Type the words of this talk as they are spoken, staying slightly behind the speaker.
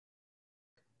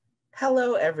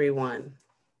Hello, everyone.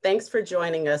 Thanks for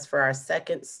joining us for our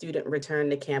second Student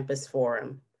Return to Campus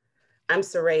Forum. I'm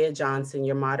Soraya Johnson,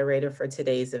 your moderator for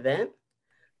today's event.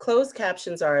 Closed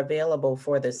captions are available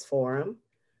for this forum.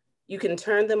 You can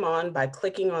turn them on by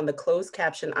clicking on the closed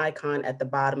caption icon at the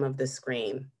bottom of the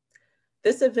screen.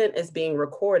 This event is being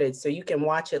recorded so you can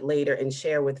watch it later and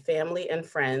share with family and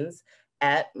friends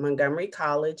at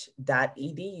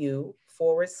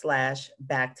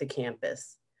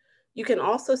montgomerycollege.edu/back-to-campus. You can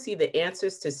also see the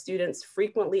answers to students'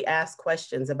 frequently asked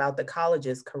questions about the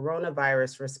college's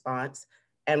coronavirus response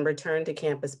and return to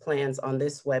campus plans on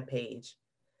this webpage.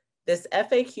 This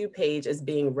FAQ page is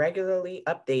being regularly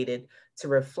updated to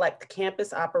reflect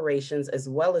campus operations as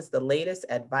well as the latest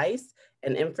advice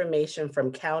and information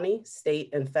from county,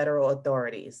 state, and federal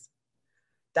authorities.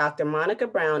 Dr. Monica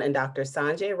Brown and Dr.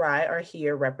 Sanjay Rai are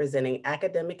here representing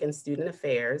academic and student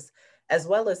affairs, as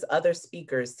well as other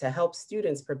speakers to help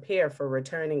students prepare for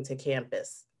returning to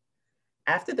campus.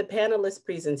 After the panelist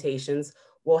presentations,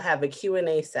 we'll have a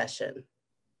Q&A session.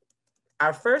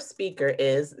 Our first speaker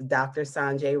is Dr.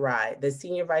 Sanjay Rai, the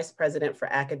Senior Vice President for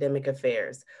Academic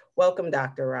Affairs. Welcome,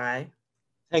 Dr. Rai.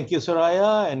 Thank you,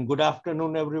 Soraya, and good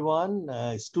afternoon, everyone.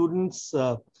 Students,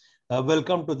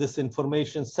 welcome to this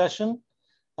information session.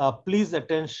 Please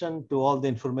attention to all the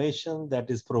information that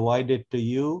is provided to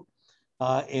you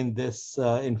in this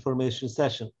information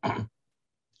session.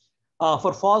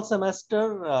 For fall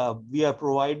semester, we are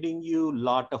providing you a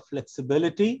lot of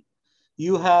flexibility.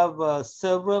 You have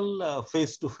several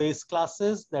face-to-face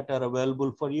classes that are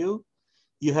available for you.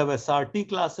 You have SRT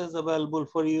classes available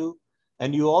for you,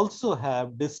 and you also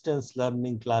have distance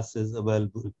learning classes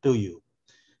available to you.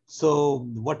 So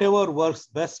whatever works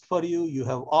best for you, you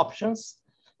have options.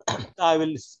 I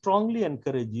will strongly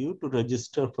encourage you to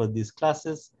register for these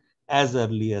classes as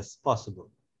early as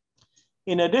possible.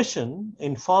 In addition,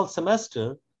 in fall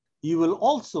semester, you will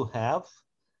also have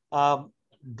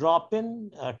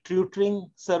drop-in tutoring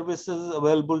services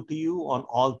available to you on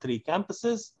all three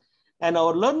campuses, and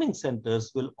our learning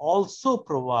centers will also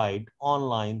provide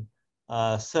online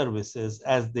services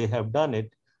as they have done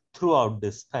it throughout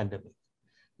this pandemic.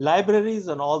 Libraries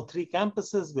on all three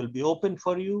campuses will be open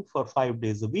for you for 5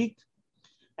 days a week,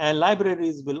 and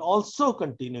libraries will also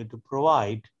continue to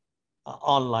provide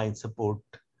online support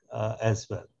as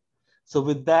well. So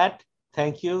with that,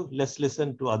 thank you. Let's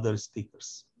listen to other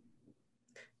speakers.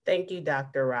 Thank you,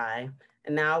 Dr. Rai.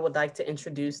 And now I would like to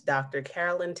introduce Dr.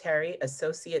 Carolyn Terry,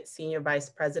 Associate Senior Vice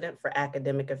President for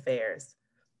Academic Affairs.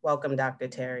 Welcome, Dr.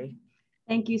 Terry.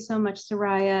 Thank you so much,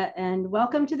 Soraya, and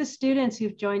welcome to the students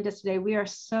who've joined us today. We are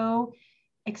so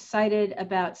excited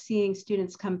about seeing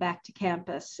students come back to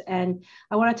campus. And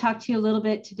I want to talk to you a little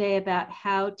bit today about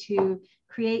how to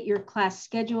create your class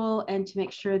schedule and to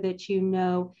make sure that you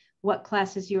know what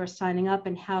classes you are signing up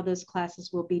and how those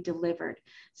classes will be delivered.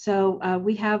 So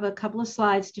we have a couple of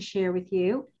slides to share with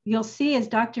you. You'll see, as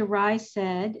Dr. Rai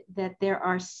said, that there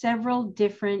are several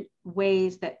different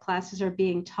ways that classes are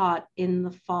being taught in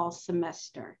the fall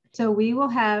semester. So we will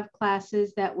have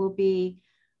classes that will be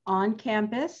on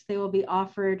campus. They will be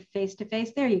offered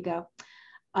face-to-face. There you go.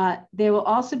 There will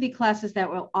also be classes that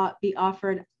will be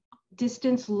offered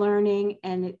distance learning,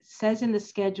 and it says in the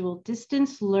schedule,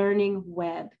 distance learning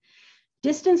web.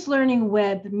 Distance learning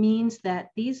web means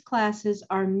that these classes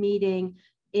are meeting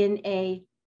in an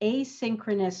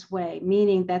asynchronous way,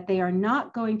 meaning that they are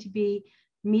not going to be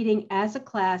meeting as a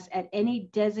class at any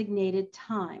designated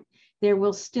time. There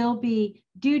will still be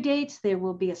due dates, there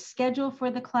will be a schedule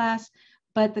for the class,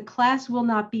 but the class will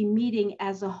not be meeting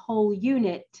as a whole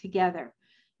unit together.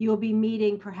 You'll be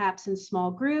meeting perhaps in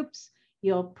small groups,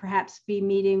 you'll perhaps be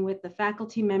meeting with the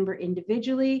faculty member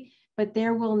individually, but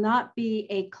there will not be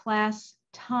a class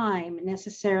time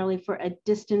necessarily for a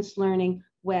distance learning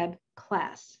web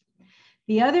class.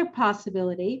 The other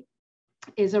possibility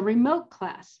is a remote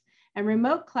class. And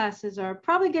remote classes are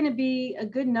probably going to be a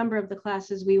good number of the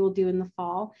classes we will do in the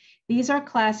fall. These are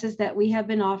classes that we have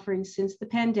been offering since the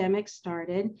pandemic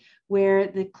started, where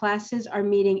the classes are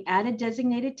meeting at a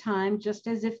designated time, just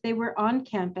as if they were on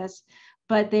campus,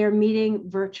 but they're meeting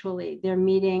virtually. They're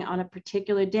meeting on a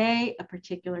particular day, a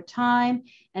particular time,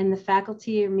 and the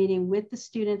faculty are meeting with the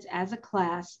students as a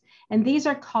class. And these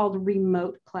are called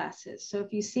remote classes. So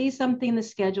if you see something in the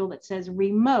schedule that says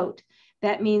remote,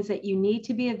 that means that you need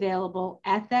to be available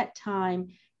at that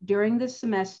time during the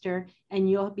semester, and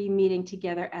you'll be meeting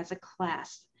together as a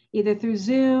class, either through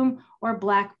Zoom or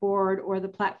Blackboard or the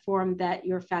platform that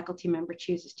your faculty member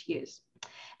chooses to use.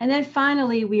 And then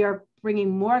finally, we are bringing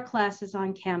more classes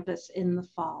on campus in the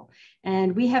fall.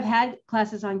 And we have had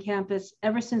classes on campus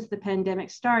ever since the pandemic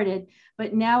started,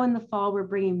 but now in the fall, we're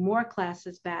bringing more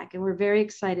classes back, and we're very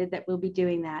excited that we'll be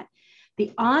doing that.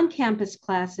 The on-campus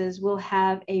classes will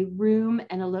have a room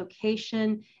and a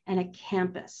location and a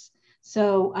campus.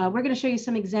 So we're going to show you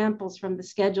some examples from the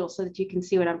schedule so that you can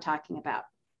see what I'm talking about.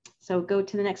 So go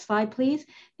to the next slide, please.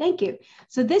 Thank you.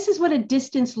 So this is what a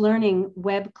distance learning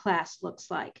web class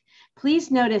looks like. Please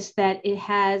notice that it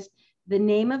has the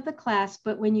name of the class,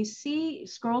 but when you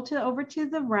scroll over to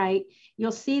the right,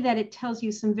 you'll see that it tells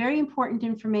you some very important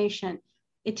information.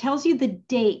 It tells you the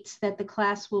dates that the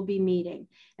class will be meeting.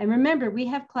 And remember, we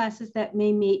have classes that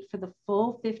may meet for the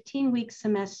full 15-week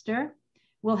semester.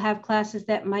 We'll have classes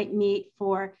that might meet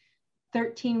for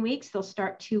 13 weeks. They'll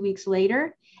start 2 weeks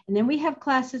later. And then we have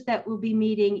classes that will be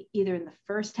meeting either in the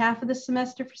first half of the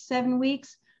semester for 7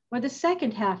 weeks or the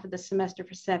second half of the semester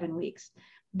for 7 weeks.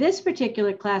 This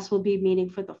particular class will be meeting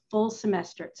for the full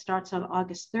semester. It starts on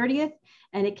August 30th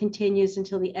and it continues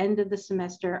until the end of the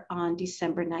semester on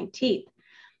December 19th.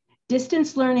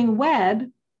 Distance Learning Web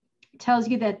tells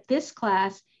you that this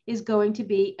class is going to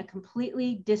be a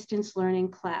completely distance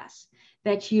learning class,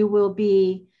 that you will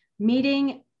be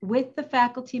meeting with the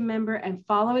faculty member and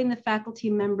following the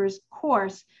faculty member's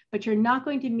course, but you're not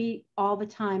going to meet all the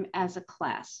time as a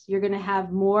class. You're going to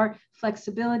have more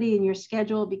flexibility in your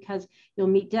schedule because you'll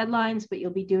meet deadlines, but you'll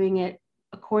be doing it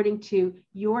according to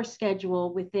your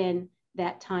schedule within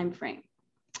that time frame.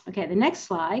 Okay, the next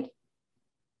slide.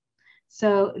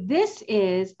 So this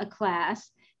is a class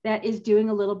that is doing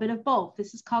a little bit of both.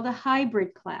 This is called a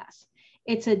hybrid class.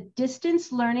 It's a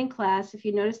distance learning class. If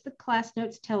you notice the class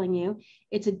notes telling you,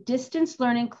 it's a distance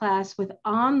learning class with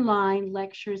online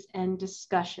lectures and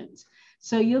discussions.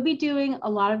 So you'll be doing a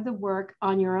lot of the work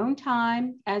on your own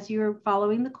time as you're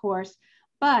following the course,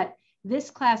 but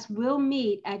this class will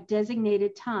meet at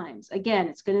designated times. Again,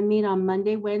 it's going to meet on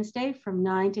Monday, Wednesday from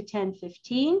 9 to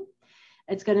 10:15.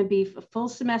 It's going to be a full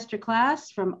semester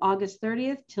class from August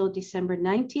 30th till December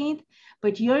 19th,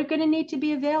 but you're going to need to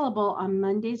be available on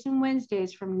Mondays and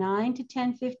Wednesdays from 9 to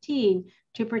 10:15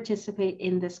 to participate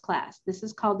in this class. This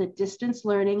is called a distance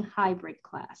learning hybrid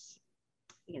class.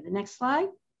 Again, the next slide.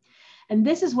 And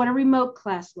this is what a remote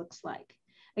class looks like.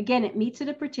 Again, it meets at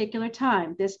a particular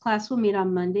time. This class will meet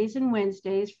on Mondays and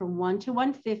Wednesdays from 1 to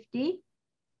 1:50.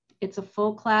 It's a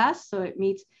full class, so it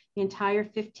meets the entire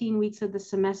 15 weeks of the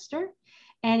semester.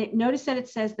 And notice that it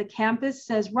says the campus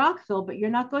says Rockville, but you're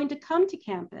not going to come to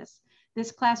campus.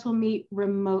 This class will meet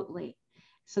remotely.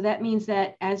 So that means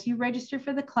that as you register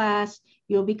for the class,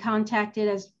 you'll be contacted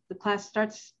as the class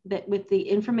starts with the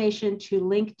information to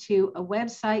link to a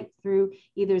website through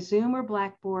either Zoom or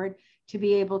Blackboard to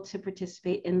be able to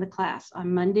participate in the class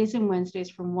on Mondays and Wednesdays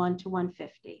from 1 to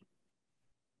 1:50.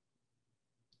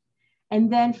 And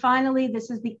then finally,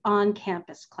 this is the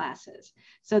on-campus classes.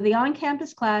 So the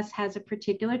on-campus class has a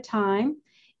particular time.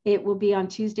 It will be on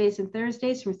Tuesdays and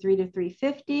Thursdays from 3 to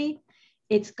 3:50.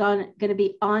 It's going to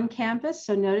be on campus.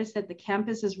 So notice that the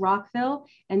campus is Rockville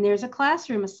and there's a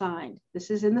classroom assigned. This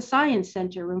is in the Science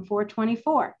Center, room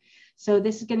 424. So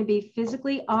this is going to be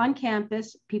physically on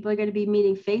campus. People are going to be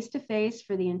meeting face-to-face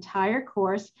for the entire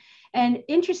course. And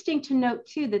interesting to note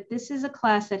too, that this is a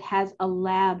class that has a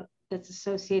lab that's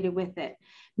associated with it.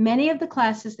 Many of the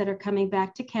classes that are coming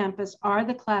back to campus are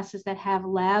the classes that have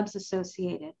labs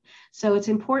associated. So it's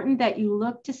important that you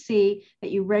look to see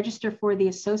that you register for the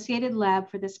associated lab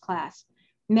for this class.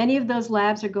 Many of those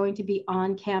labs are going to be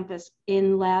on campus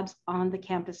in labs on the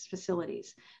campus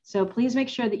facilities. So please make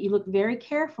sure that you look very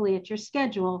carefully at your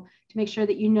schedule to make sure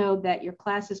that you know that your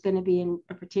class is going to be in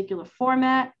a particular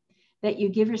format, that you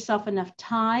give yourself enough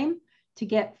time to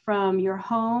get from your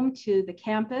home to the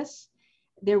campus.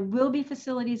 There will be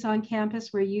facilities on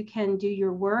campus where you can do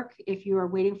your work if you are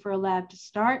waiting for a lab to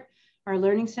start. Our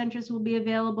learning centers will be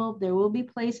available. There will be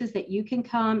places that you can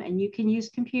come and you can use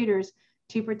computers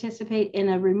to participate in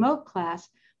a remote class,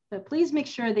 but please make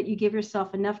sure that you give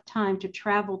yourself enough time to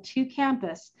travel to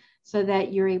campus so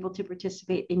that you're able to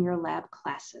participate in your lab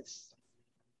classes.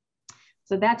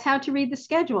 So that's how to read the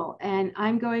schedule. And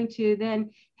I'm going to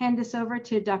then hand this over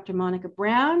to Dr. Monica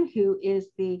Brown, who is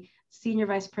the Senior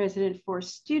Vice President for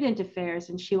Student Affairs,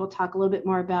 and she will talk a little bit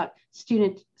more about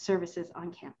student services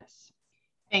on campus.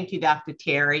 Thank you, Dr.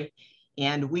 Terry.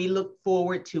 And we look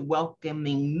forward to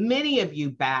welcoming many of you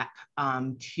back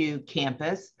to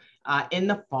campus in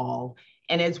the fall.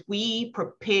 And as we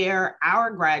prepare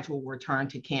our gradual return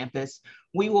to campus,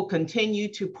 we will continue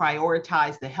to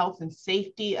prioritize the health and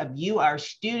safety of you, our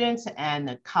students, and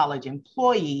the college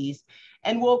employees,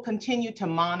 and we'll continue to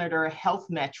monitor health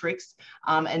metrics.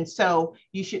 And so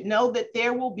you should know that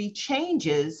there will be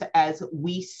changes as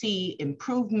we see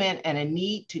improvement and a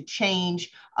need to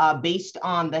change based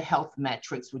on the health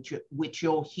metrics, which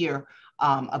you'll hear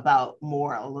about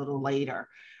more a little later.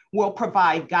 We'll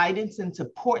provide guidance and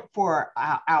support for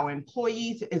our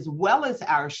employees as well as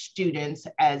our students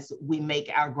as we make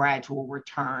our gradual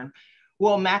return.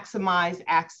 We'll maximize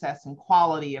access and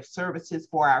quality of services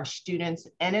for our students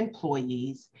and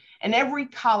employees. And every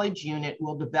college unit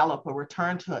will develop a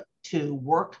return to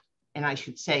work, and I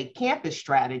should say campus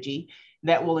strategy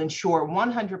that will ensure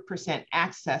 100%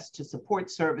 access to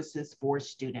support services for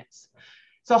students.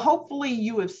 So hopefully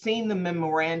you have seen the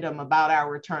memorandum about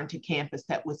our return to campus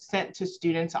that was sent to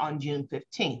students on June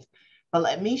 15th. But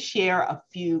let me share a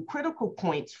few critical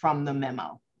points from the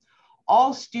memo.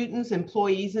 All students,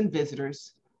 employees, and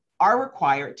visitors are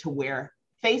required to wear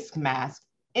face masks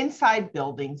inside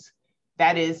buildings,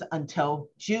 that is until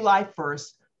July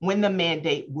 1st, when the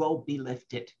mandate will be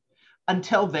lifted.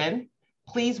 Until then,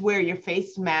 please wear your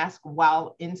face mask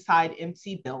while inside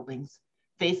MC buildings.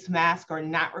 Face masks are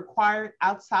not required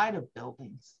outside of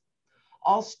buildings.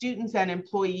 All students and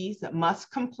employees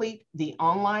must complete the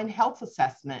online health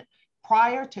assessment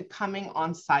prior to coming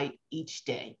on site each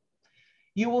day.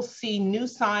 You will see new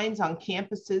signs on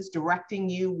campuses directing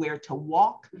you where to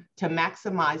walk to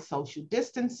maximize social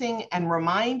distancing and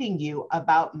reminding you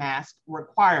about mask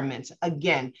requirements.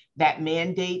 Again, that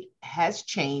mandate has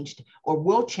changed or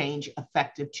will change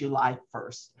effective July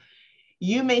 1st.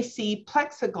 You may see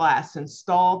plexiglass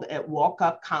installed at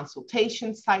walk-up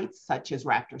consultation sites such as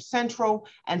Raptor Central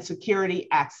and security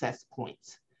access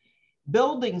points.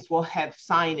 Buildings will have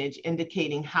signage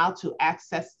indicating how to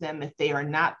access them if they are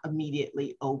not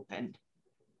immediately opened.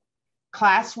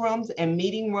 Classrooms and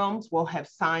meeting rooms will have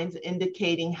signs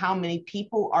indicating how many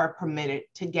people are permitted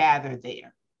to gather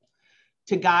there.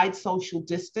 To guide social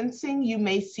distancing, you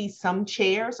may see some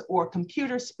chairs or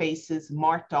computer spaces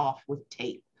marked off with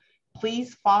tape.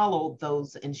 Please follow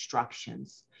those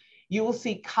instructions. You will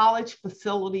see college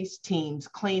facilities teams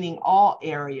cleaning all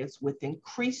areas with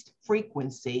increased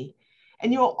frequency,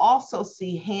 and you'll also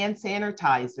see hand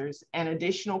sanitizers and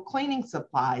additional cleaning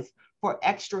supplies for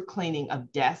extra cleaning of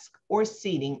desks or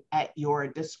seating at your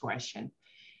discretion.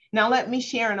 Now, let me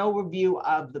share an overview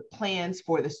of the plans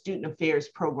for the student affairs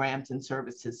programs and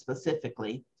services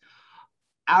specifically.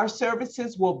 Our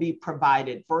services will be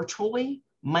provided virtually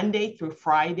Monday through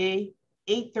Friday,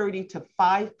 8:30 to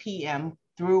 5 p.m.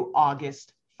 through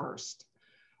August 1st.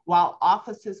 While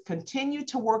offices continue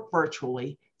to work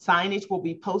virtually, signage will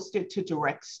be posted to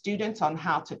direct students on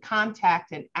how to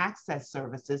contact and access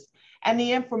services, and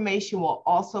the information will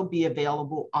also be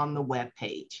available on the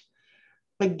webpage.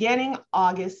 Beginning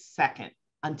August 2nd,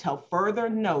 until further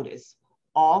notice,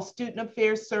 all student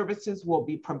affairs services will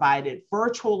be provided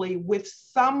virtually, with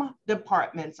some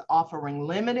departments offering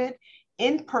limited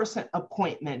in-person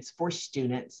appointments for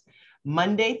students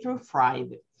Monday through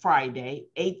Friday,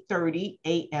 8:30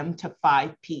 a.m. to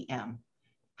 5 p.m.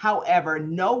 However,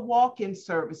 no walk-in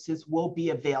services will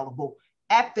be available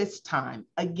at this time.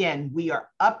 Again, we are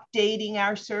updating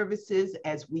our services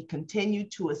as we continue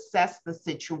to assess the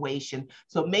situation.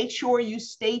 So make sure you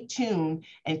stay tuned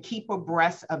and keep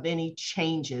abreast of any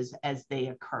changes as they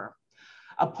occur.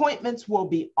 Appointments will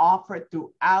be offered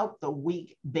throughout the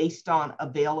week based on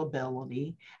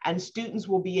availability, and students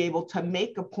will be able to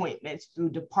make appointments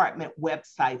through department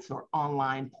websites or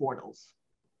online portals.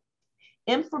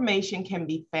 Information can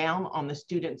be found on the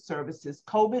Student Services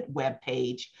COVID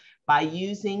webpage by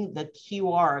using the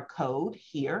QR code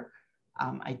here.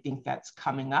 I think that's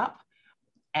coming up.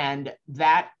 And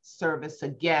that service,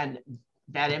 again,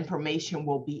 that information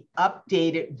will be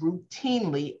updated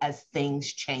routinely as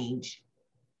things change.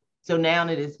 So now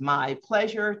it is my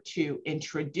pleasure to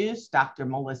introduce Dr.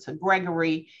 Melissa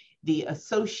Gregory, the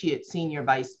Associate Senior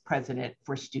Vice President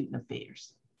for Student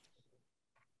Affairs.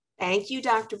 Thank you,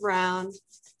 Dr. Brown.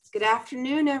 Good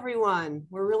afternoon, everyone.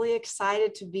 We're really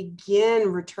excited to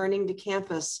begin returning to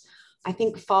campus. I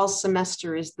think fall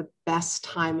semester is the best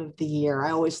time of the year. I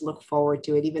always look forward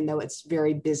to it, even though it's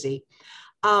very busy.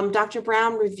 Dr.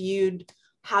 Brown reviewed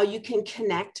how you can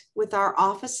connect with our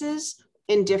offices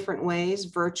in different ways,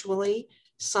 virtually,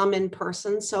 some in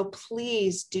person. So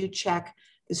please do check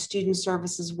the Student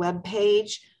Services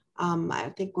webpage.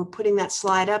 I think we're putting that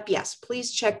slide up. Yes,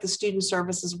 please check the Student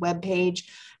Services webpage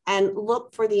and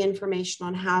look for the information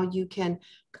on how you can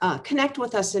connect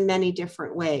with us in many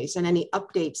different ways and any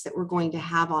updates that we're going to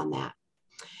have on that.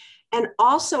 And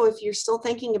also, if you're still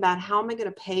thinking about how am I going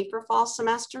to pay for fall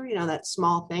semester, you know, that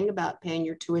small thing about paying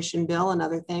your tuition bill and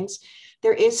other things,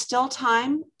 there is still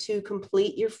time to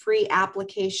complete your free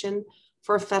application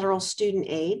for federal student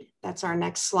aid. That's our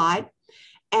next slide.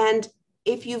 And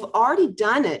if you've already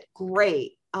done it,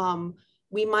 great.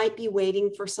 We might be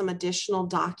waiting for some additional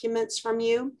documents from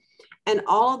you. And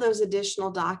all of those additional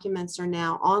documents are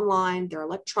now online, they're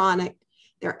electronic,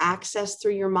 they're accessed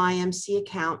through your MyMC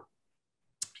account.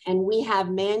 And we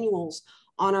have manuals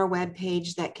on our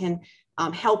webpage that can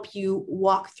help you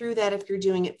walk through that if you're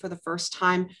doing it for the first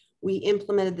time. We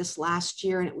implemented this last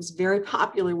year and it was very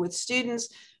popular with students.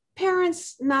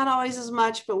 Parents, not always as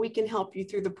much, but we can help you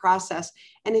through the process.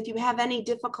 And if you have any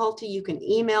difficulty, you can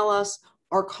email us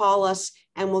or call us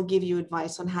and we'll give you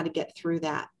advice on how to get through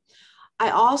that. I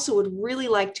also would really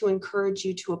like to encourage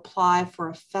you to apply for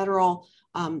a federal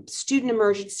student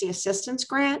emergency assistance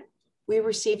grant. We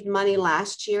received money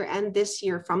last year and this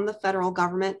year from the federal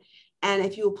government. And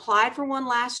if you applied for one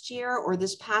last year or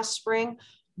this past spring,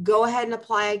 go ahead and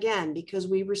apply again because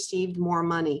we received more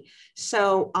money.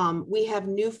 So we have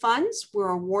new funds, we're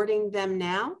awarding them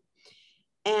now,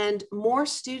 and more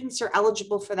students are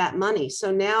eligible for that money.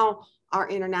 So now our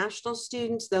international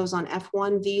students, those on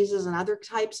F1 visas and other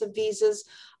types of visas,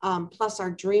 plus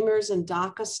our Dreamers and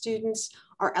DACA students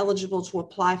are eligible to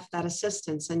apply for that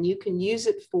assistance. And you can use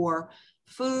it for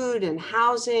food and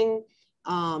housing,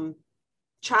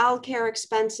 childcare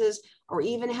expenses, or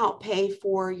even help pay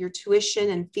for your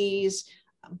tuition and fees,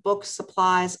 books,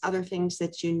 supplies, other things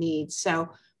that you need. So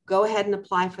go ahead and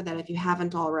apply for that if you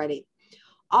haven't already.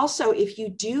 Also, if you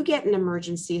do get an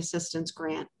emergency assistance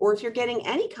grant, or if you're getting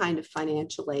any kind of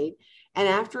financial aid, and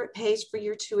after it pays for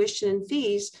your tuition and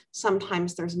fees,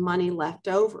 sometimes there's money left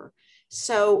over.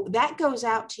 So that goes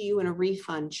out to you in a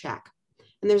refund check.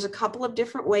 And there's a couple of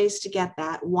different ways to get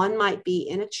that. One might be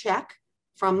in a check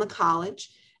from the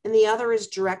college, and the other is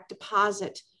direct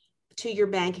deposit to your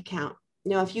bank account.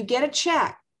 Now, if you get a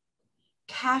check,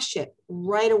 cash it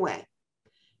right away.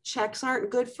 Checks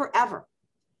aren't good forever.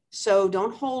 So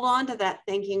don't hold on to that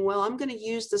thinking, well, I'm going to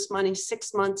use this money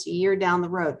 6 months, a year down the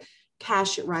road.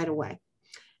 Cash it right away.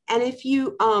 And if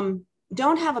you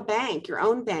don't have a bank, your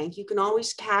own bank, you can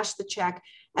always cash the check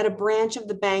at a branch of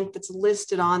the bank that's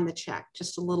listed on the check.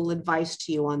 Just a little advice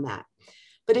to you on that.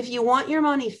 But if you want your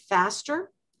money faster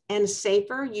and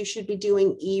safer, you should be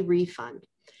doing e-refund.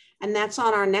 And that's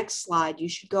on our next slide. You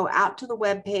should go out to the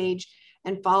webpage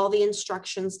and follow the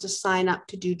instructions to sign up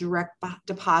to do direct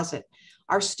deposit.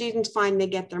 Our students find they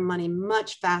get their money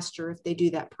much faster if they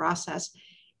do that process.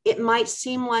 It might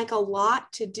seem like a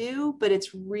lot to do, but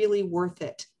it's really worth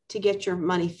it to get your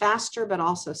money faster, but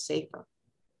also safer.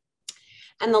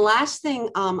 And the last thing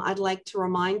I'd like to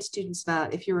remind students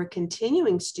about, if you're a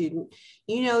continuing student,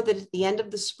 you know that at the end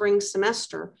of the spring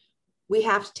semester, we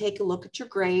have to take a look at your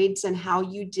grades and how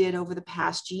you did over the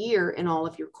past year in all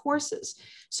of your courses.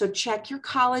 So check your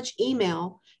college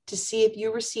email to see if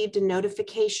you received a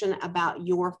notification about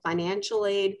your financial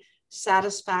aid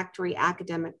satisfactory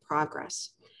academic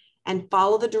progress, and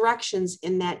follow the directions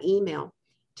in that email.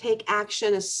 Take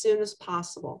action as soon as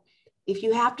possible. If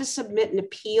you have to submit an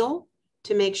appeal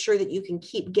to make sure that you can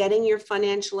keep getting your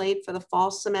financial aid for the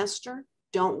fall semester,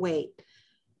 don't wait.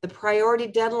 The priority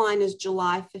deadline is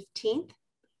July 15th.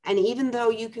 And even though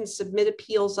you can submit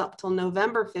appeals up till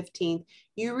November 15th,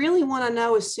 you really want to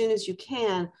know as soon as you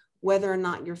can whether or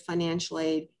not your financial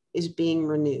aid is being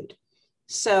renewed.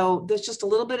 So there's just a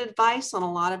little bit of advice on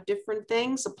a lot of different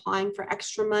things, applying for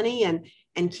extra money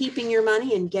and keeping your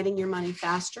money and getting your money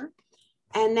faster.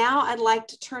 And now I'd like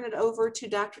to turn it over to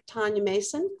Dr. Tanya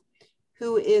Mason,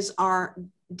 who is our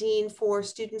Dean for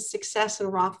Student Success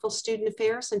and Rockville Student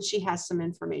Affairs, and she has some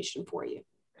information for you.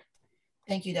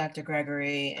 Thank you, Dr.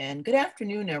 Gregory, and good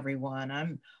afternoon, everyone.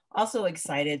 I'm also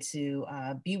excited to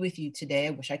be with you today.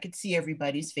 I wish I could see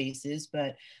everybody's faces,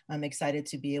 but I'm excited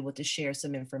to be able to share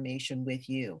some information with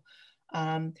you.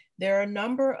 There are a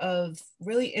number of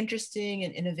really interesting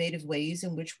and innovative ways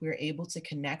in which we're able to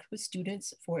connect with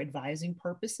students for advising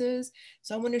purposes.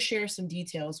 So I want to share some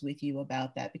details with you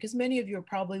about that, because many of you are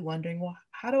probably wondering, well,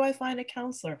 how do I find a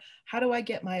counselor? How do I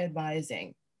get my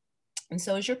advising? And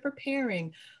so as you're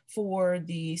preparing for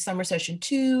the summer session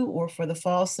 2 or for the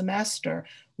fall semester,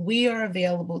 we are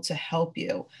available to help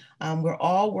you. We're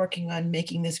all working on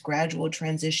making this gradual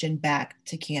transition back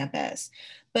to campus.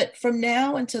 But from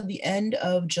now until the end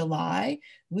of July,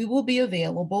 we will be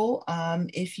available.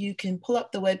 If you can pull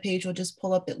up the webpage, we'll just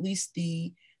pull up at least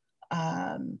the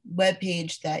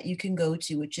webpage that you can go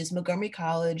to, which is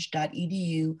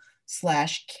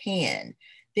montgomerycollege.edu/can.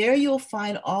 There you'll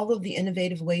find all of the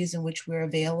innovative ways in which we're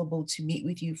available to meet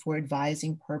with you for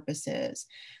advising purposes.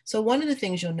 So one of the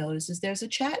things you'll notice is there's a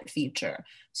chat feature.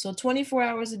 So 24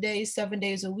 hours a day, 7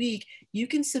 days a week, you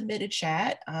can submit a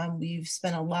chat. We've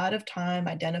spent a lot of time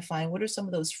identifying what are some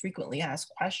of those frequently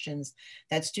asked questions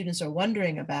that students are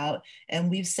wondering about. And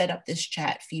we've set up this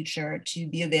chat feature to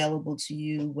be available to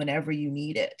you whenever you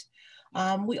need it.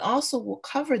 We also will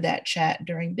cover that chat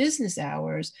during business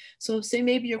hours. So say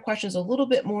maybe your question is a little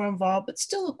bit more involved, but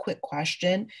still a quick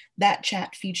question. That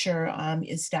chat feature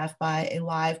is staffed by a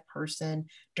live person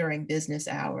during business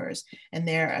hours, and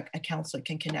there a counselor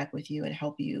can connect with you and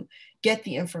help you get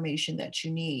the information that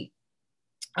you need.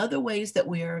 Other ways that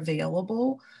we are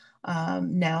available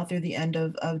now through the end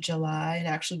of July, and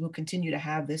actually we'll continue to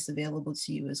have this available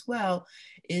to you as well,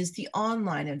 is the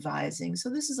online advising.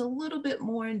 So this is a little bit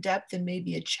more in depth than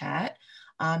maybe a chat.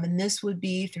 And this would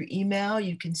be through email.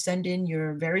 You can send in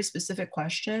your very specific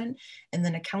question, and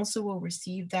then a counselor will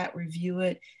receive that, review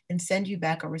it, and send you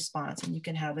back a response. And you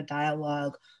can have a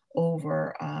dialogue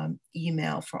over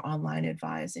email for online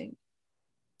advising.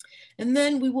 And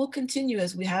then we will continue,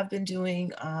 as we have been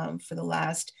doing for the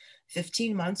last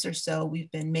 15 months or so,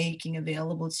 we've been making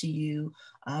available to you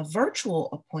virtual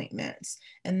appointments.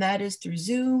 And that is through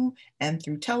Zoom and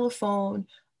through telephone.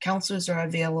 Counselors are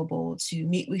available to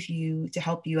meet with you to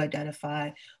help you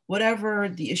identify whatever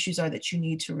the issues are that you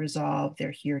need to resolve.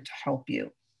 They're here to help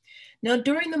you. Now,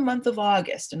 during the month of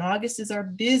August, and August is our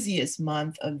busiest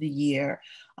month of the year,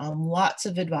 lots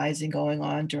of advising going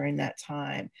on during that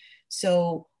time.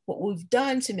 So what we've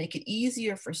done to make it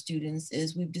easier for students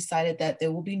is we've decided that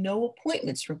there will be no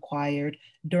appointments required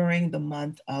during the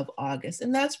month of August.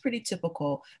 And that's pretty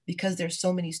typical because there's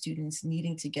so many students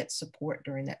needing to get support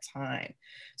during that time.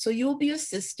 So you'll be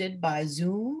assisted by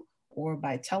Zoom or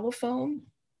by telephone,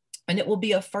 and it will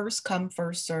be a first come,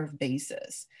 first serve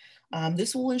basis.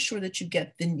 This will ensure that you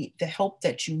get the help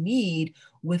that you need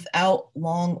without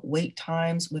long wait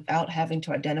times, without having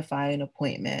to identify an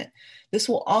appointment. This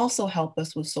will also help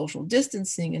us with social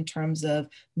distancing in terms of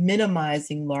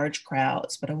minimizing large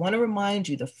crowds. But I want to remind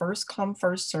you, the first come,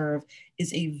 first serve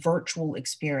is a virtual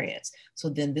experience. So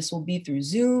then this will be through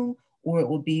Zoom or it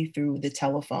will be through the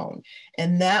telephone.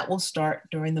 And that will start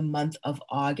during the month of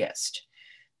August.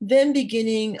 Then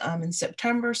beginning in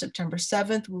September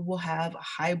 7th, we will have a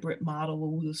hybrid model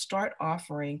where we will start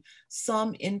offering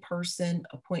some in-person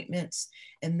appointments,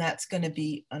 and that's going to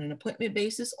be on an appointment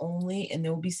basis only, and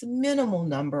there will be some minimal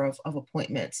number of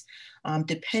appointments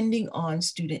depending on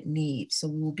student needs. So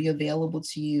we will be available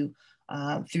to you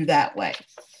through that way.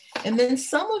 And then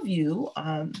some of you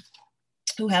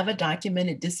who have a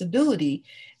documented disability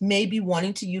may be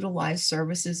wanting to utilize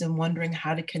services and wondering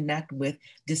how to connect with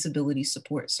disability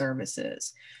support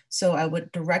services. So I would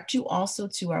direct you also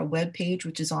to our webpage,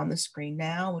 which is on the screen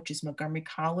now, which is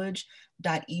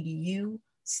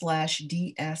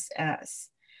montgomerycollege.edu/DSS.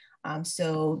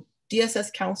 So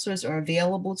DSS counselors are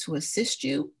available to assist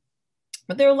you,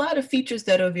 but there are a lot of features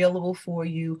that are available for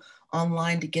you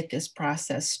online to get this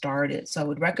process started. So I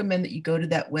would recommend that you go to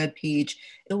that webpage.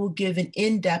 It will give an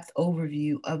in-depth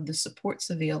overview of the supports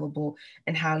available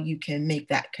and how you can make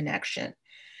that connection.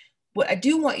 What I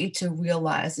do want you to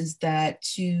realize is that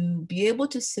to be able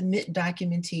to submit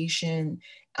documentation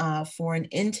for an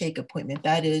intake appointment,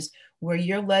 that is where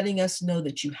you're letting us know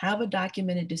that you have a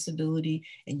documented disability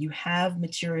and you have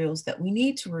materials that we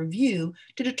need to review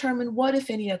to determine what, if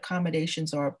any,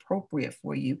 accommodations are appropriate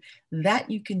for you, that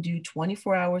you can do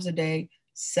 24 hours a day,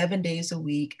 7 days a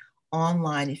week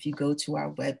online if you go to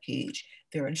our webpage.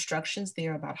 There are instructions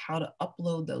there about how to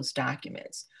upload those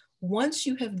documents. Once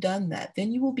you have done that,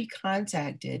 then you will be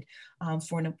contacted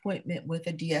for an appointment with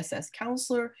a DSS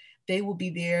counselor. They will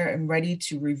be there and ready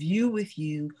to review with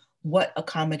you what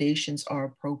accommodations are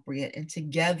appropriate. And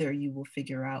together you will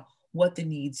figure out what the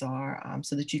needs are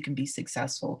so that you can be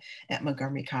successful at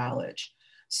Montgomery College.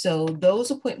 So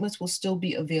those appointments will still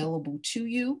be available to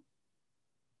you.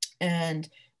 And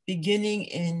beginning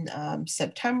in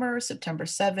September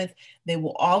 7th, they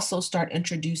will also start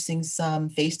introducing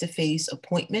some face-to-face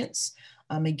appointments,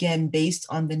 again, based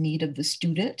on the need of the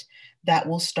student. That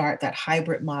will start, that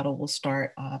hybrid model will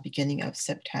start beginning of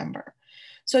September.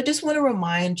 So I just want to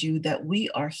remind you that we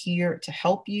are here to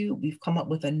help you. We've come up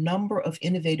with a number of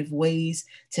innovative ways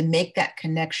to make that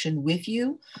connection with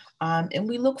you. And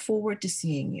we look forward to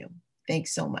seeing you.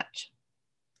 Thanks so much.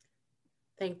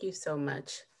 Thank you so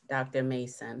much, Dr.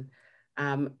 Mason.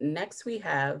 Next we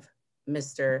have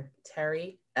Mr.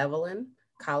 Terry Evelyn,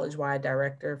 College-wide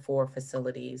Director for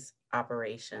Facilities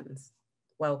Operations.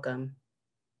 Welcome.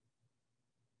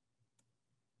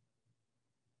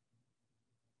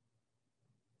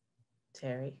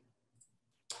 Terry.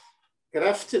 Good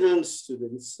afternoon,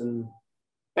 students, and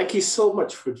thank you so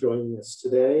much for joining us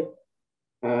today.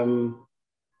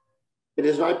 It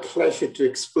is my pleasure to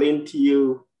explain to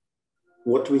you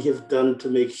what we have done to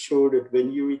make sure that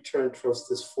when you return to us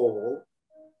this fall,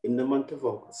 in the month of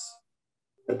August,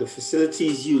 that the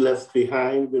facilities you left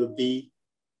behind will be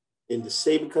in the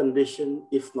same condition,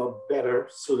 if not better,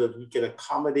 so that we can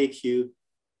accommodate you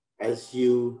as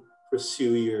you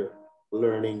pursue your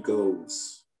learning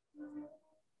goals.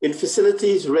 In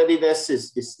facilities, readiness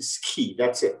is key,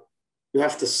 that's it. You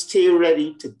have to stay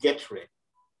ready to get ready.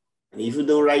 And even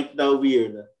though right now we are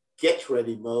in a get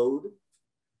ready mode,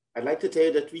 I'd like to tell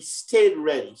you that we stayed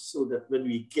get so that when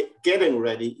we getting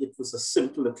ready, it was a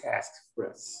simpler task for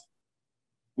us.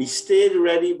 We stayed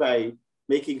ready by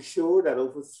making sure that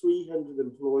over 300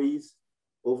 employees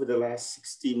over the last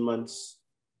 16 months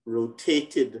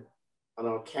rotated on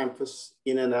our campus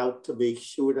in and out to make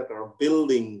sure that our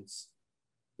buildings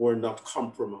were not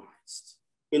compromised.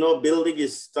 You know, building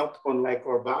is not unlike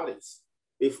our bodies.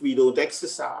 If we don't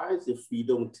exercise, if we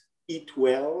don't eat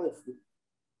well, if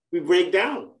we break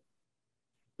down.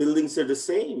 Buildings are the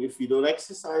same. If we don't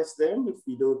exercise them, if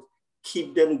we don't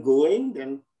keep them going,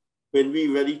 then when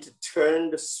we're ready to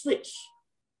turn the switch,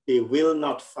 they will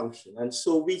not function. And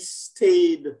so we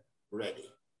stayed ready.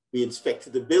 We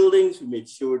inspected the buildings. We made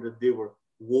sure that they were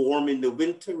warm in the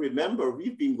winter. Remember,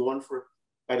 we've been gone for,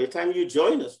 by the time you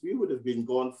join us, we would have been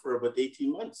gone for about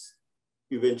 18 months.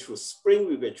 We went through spring,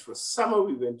 we went through summer,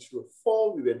 we went through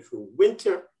fall, we went through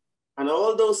winter, and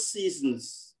all those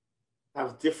seasons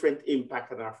have different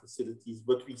impact on our facilities,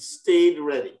 but we stayed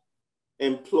ready.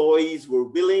 Employees were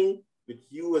willing, with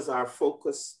you as our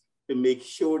focus, to make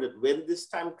sure that when this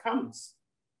time comes,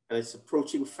 and it's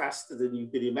approaching faster than you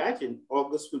can imagine,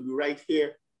 August will be right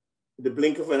here in the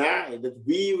blink of an eye, that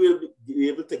we will be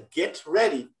able to get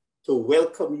ready to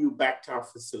welcome you back to our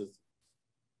facility.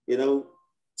 You know,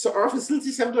 so our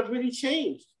facilities have not really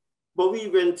changed, but we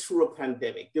went through a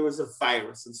pandemic. There was a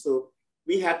virus, and so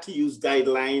we had to use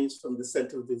guidelines from the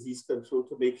Center for Disease Control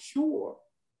to make sure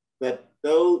that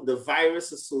though the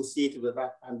virus associated with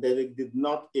that pandemic did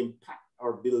not impact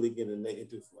our building in a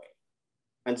negative way.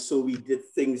 And so we did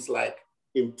things like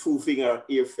improving our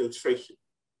air filtration.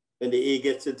 When the air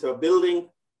gets into our building,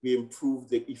 we improve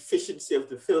the efficiency of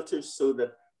the filters so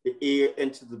that the air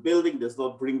enters the building does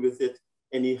not bring with it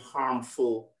any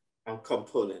harmful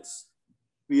components.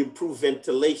 We improve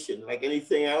ventilation. Like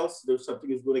anything else, there's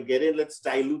something is going to get in, let's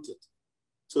dilute it.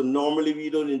 So normally we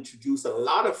don't introduce a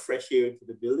lot of fresh air into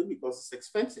the building because it's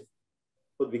expensive.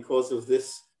 But because of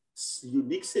this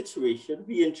unique situation,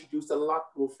 we introduced a lot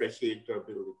more fresh air into our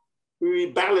building. We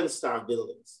rebalanced our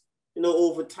buildings. You know,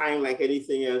 over time, like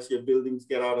anything else, your buildings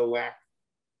get out of whack.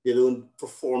 They don't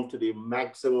perform to their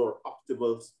maximum or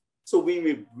optimals. So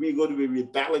we're going to be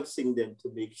rebalancing them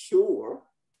to make sure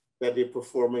that they're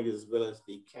performing as well as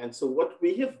they can. So what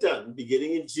we have done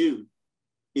beginning in June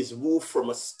is move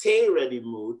from a stay ready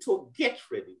mode to a get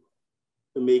ready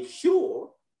mode to make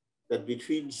sure that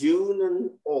between June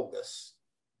and August,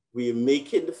 we are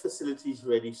making the facilities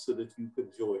ready so that you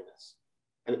could join us.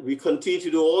 And we continue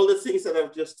to do all the things that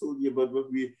I've just told you about,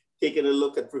 but we're taking a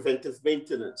look at preventive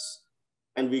maintenance.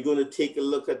 And we're going to take a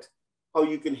look at how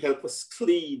you can help us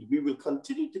clean. We will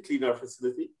continue to clean our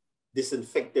facility,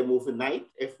 disinfect them overnight,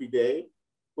 every day.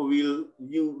 But we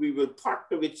will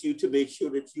partner with you to make sure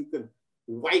that you can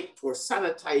wipe or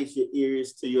sanitize your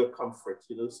areas to your comfort.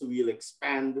 You know, so we'll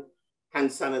expand hand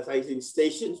sanitizing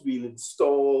stations. We'll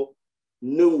install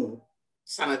new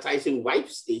sanitizing wipe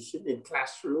station in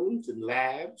classrooms and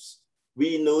labs.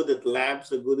 We know that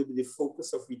labs are going to be the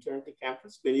focus of return to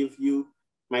campus. Many of you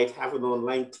might have an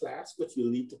online class, but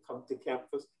you'll need to come to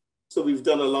campus. So we've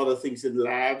done a lot of things in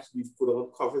labs. We've put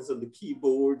on covers on the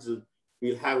keyboards, and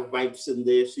we'll have wipes in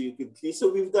there so you can clean.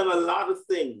 So we've done a lot of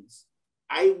things.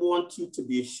 I want you to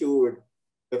be assured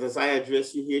that as I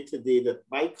address you here today, that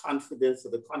my confidence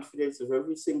and the confidence of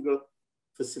every single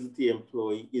facility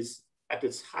employee is at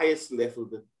its highest level,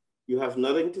 that you have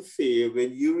nothing to fear.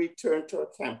 When you return to our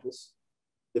campus,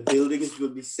 the buildings will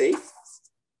be safe,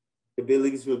 the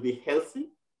buildings will be healthy,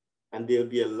 and there'll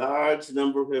be a large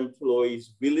number of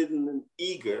employees willing and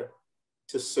eager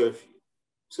to serve you.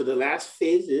 So the last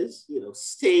phase is, you know,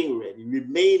 staying ready,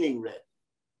 remaining ready.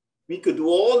 We could do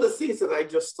all the things that I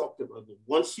just talked about.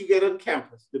 Once you get on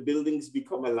campus, the buildings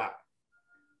become alive,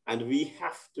 and we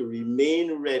have to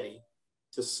remain ready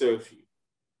to serve you.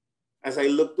 As I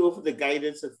looked over the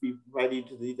guidance that we provided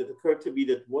today, it occurred to me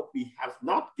that what we have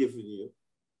not given you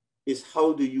is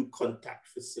how do you contact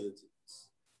facilities?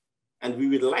 And we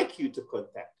would like you to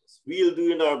contact us. We are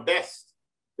doing our best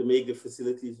to make the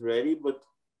facilities ready, but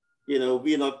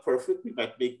we're not perfect. We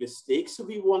might make mistakes. So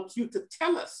we want you to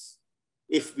tell us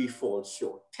if we fall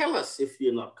short. Tell us if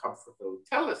you're not comfortable.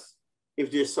 Tell us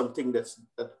if there's something that's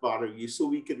bothering you so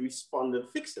we can respond and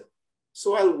fix it.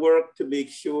 So I'll work to make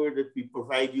sure that we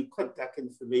provide you contact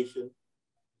information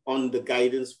on the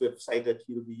guidance website that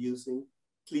you'll be using.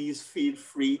 Please feel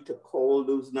free to call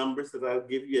those numbers that I'll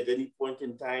give you at any point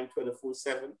in time,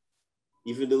 24/7.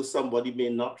 Even though somebody may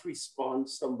not respond,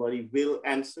 somebody will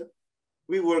answer.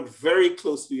 We work very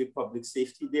closely with public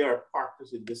safety. They are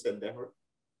partners in this endeavor.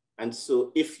 And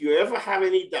so if you ever have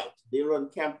any doubt, they're on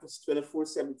campus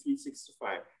 24/7,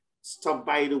 365. Stop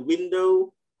by the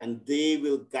window and they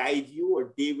will guide you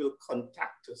or they will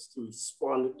contact us to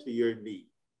respond to your need.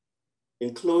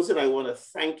 In closing, I want to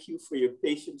thank you for your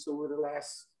patience over the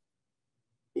last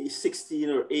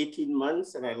 16 or 18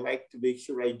 months. And I'd like to make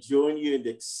sure I join you in the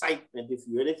excitement. If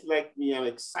you're anything like me, I'm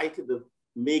excited of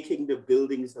making the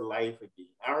buildings alive again.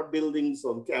 Our buildings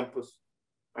on campus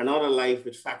are not alive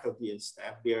with faculty and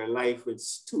staff. They are alive with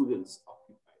students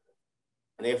occupied.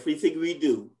 And everything we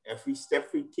do, every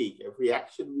step we take, every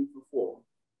action we perform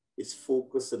is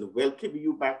focused on welcoming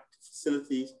you back to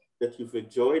facilities that you've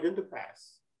enjoyed in the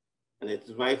past. And it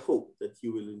is my hope that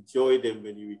you will enjoy them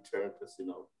when you return to us in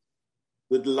August.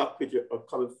 Good luck with your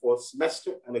upcoming fourth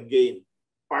semester. And again,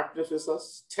 partner with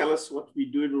us, tell us what we're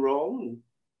doing wrong, and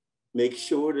make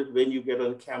sure that when you get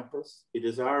on campus, it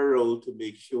is our role to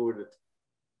make sure that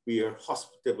we are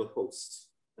hospitable hosts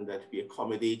and that we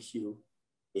accommodate you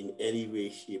in any way,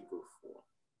 shape, or form.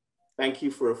 Thank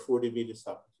you for affording me this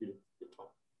opportunity to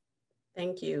talk.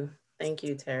 Thank you. Thank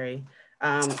you, Terry.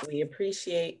 We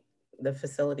appreciate the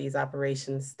facilities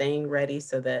operations staying ready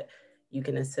so that you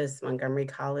can assist Montgomery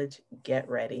College get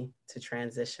ready to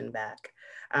transition back.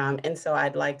 And so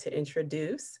I'd like to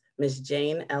introduce Ms.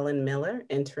 Jane Ellen Miller,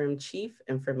 Interim Chief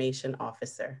Information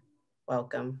Officer.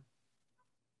 Welcome.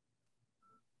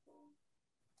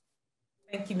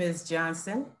 Thank you, Ms.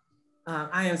 Johnson.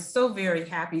 I am so very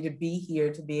happy to be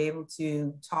here to be able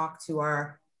to talk to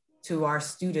our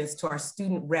students, to our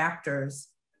student raptors,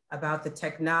 about the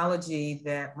technology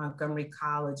that Montgomery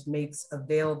College makes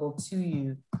available to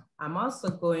you. I'm also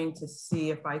going to see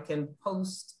if I can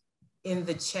post in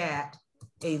the chat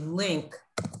a link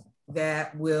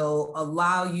that will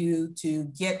allow you to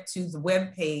get to the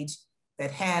webpage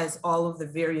that has all of the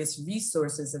various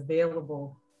resources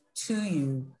available to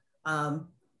you.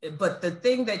 But the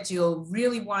thing that you'll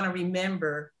really want to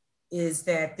remember is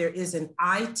that there is an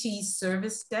IT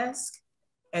service desk,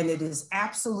 and it is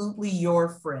absolutely your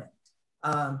friend.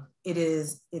 It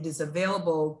is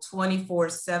available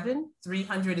 24/7,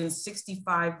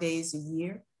 365 days a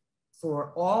year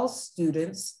for all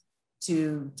students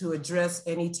to address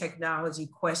any technology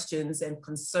questions and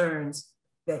concerns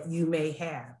that you may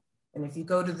have. And if you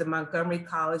go to the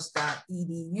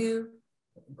montgomerycollege.edu,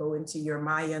 go into your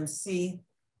MyMC,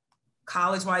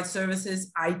 college-wide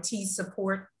services, IT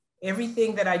support,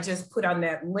 everything that I just put on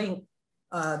that link,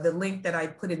 the link that I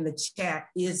put in the chat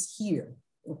is here,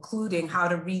 including how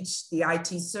to reach the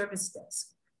IT service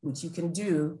desk, which you can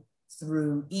do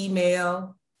through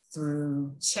email,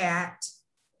 through chat,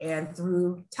 and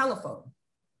through telephone.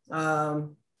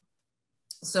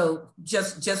 So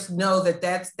just know that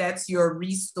that's your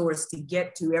resource to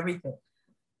get to everything.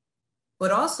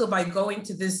 But also by going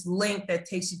to this link that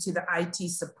takes you to the IT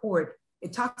support,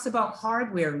 it talks about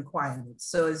hardware requirements.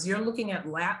 So as you're looking at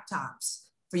laptops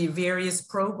for your various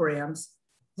programs,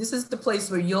 this is the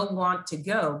place where you'll want to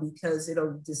go because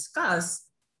it'll discuss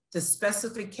the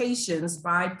specifications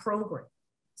by program.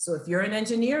 So if you're an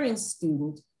engineering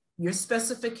student, your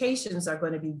specifications are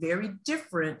going to be very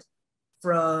different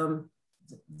from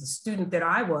the student that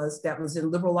I was that was in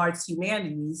liberal arts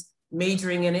humanities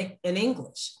majoring in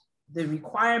English. The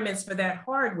requirements for that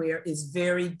hardware is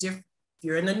very different. If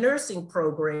you're in the nursing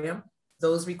program,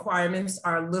 those requirements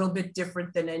are a little bit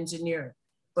different than engineering.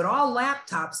 But all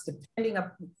laptops,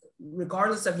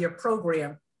 regardless of your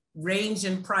program, range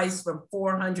in price from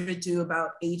 $400 to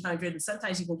about $800, and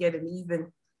sometimes you can get an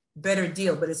even better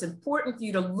deal. But it's important for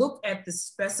you to look at the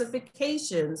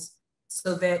specifications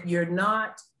so that you're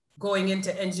not going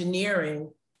into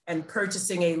engineering and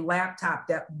purchasing a laptop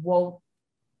that won't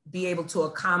be able to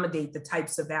accommodate the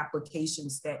types of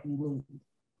applications that you need.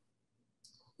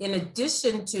 In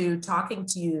addition to talking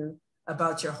to you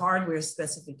about your hardware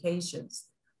specifications,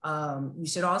 you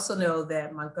should also know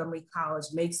that Montgomery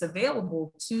College makes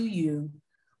available to you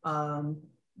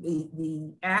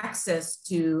the access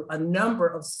to a number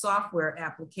of software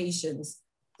applications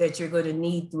that you're going to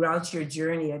need throughout your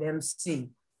journey at MC.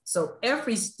 So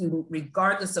every student,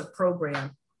 regardless of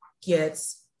program,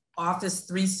 gets Office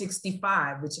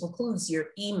 365, which includes your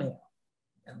email.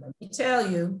 And let me tell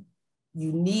you,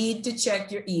 you need to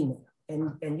check your email.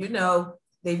 And you know,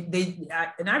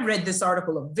 and I read this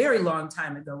article a very long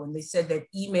time ago when they said that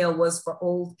email was for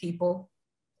old people.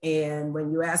 And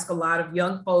when you ask a lot of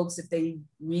young folks if they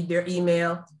read their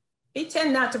email, they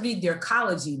tend not to read their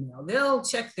college email. They'll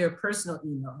check their personal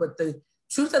email. But the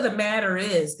truth of the matter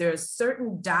is there are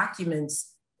certain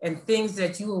documents and things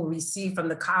that you will receive from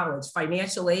the college,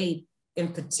 financial aid in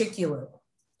particular,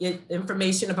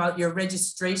 information about your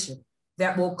registration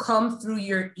that will come through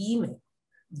your email,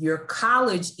 your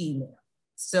college email.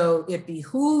 So it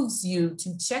behooves you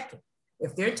to check it.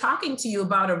 If they're talking to you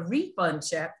about a refund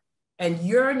check and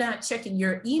you're not checking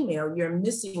your email, you're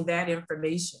missing that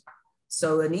information.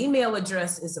 So an email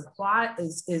address is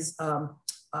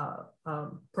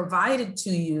provided to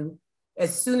you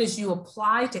as soon as you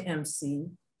apply to MC,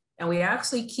 and we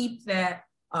actually keep that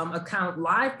account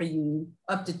live for you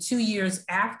up to 2 years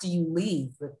after you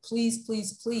leave. But please,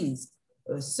 please, please,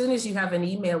 as soon as you have an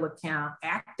email account,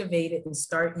 activate it and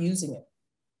start using it.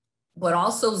 But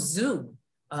also Zoom.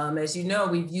 As you know,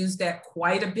 we've used that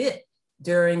quite a bit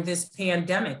during this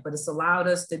pandemic, but it's allowed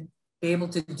us to be able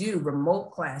to do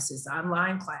remote classes,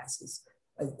 online classes.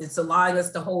 It's allowing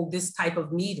us to hold this type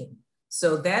of meeting.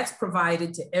 So that's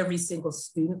provided to every single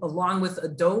student, along with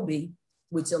Adobe,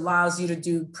 which allows you to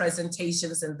do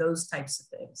presentations and those types of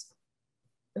things.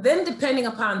 And then depending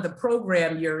upon the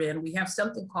program you're in, we have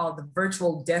something called the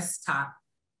virtual desktop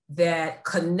that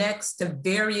connects to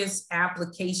various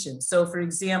applications. So for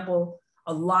example,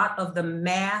 a lot of the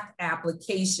math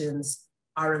applications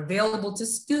are available to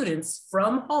students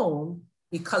from home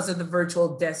because of the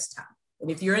virtual desktop. And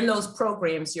if you're in those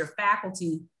programs, your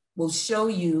faculty will show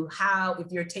you how, if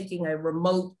you're taking a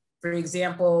remote, for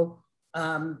example,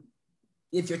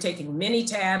 if you're taking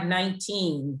Minitab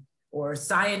 19 or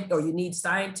you need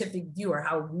Scientific Viewer,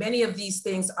 how many of these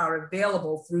things are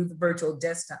available through the virtual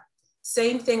desktop.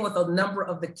 Same thing with a number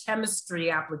of the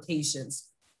chemistry applications,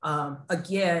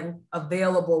 again,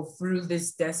 available through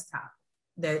this desktop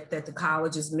that the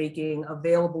college is making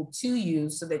available to you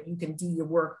so that you can do your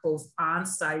work both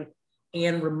on-site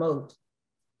and remote.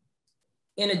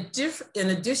 In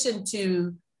addition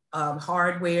to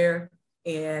hardware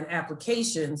and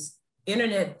applications,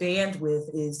 internet bandwidth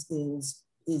is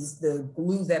the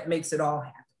glue that makes it all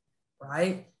happen,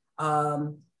 right?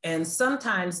 And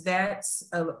sometimes that's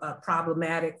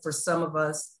problematic for some of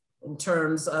us in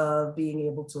terms of being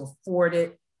able to afford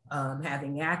it,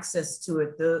 having access to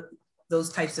it,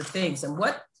 those types of things. And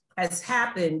what has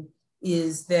happened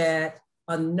is that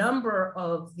a number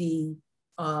of the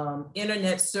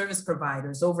internet service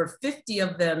providers, over 50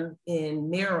 of them in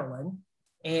Maryland,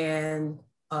 and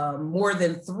more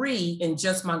than 3 in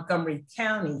just Montgomery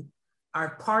County,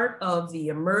 are part of the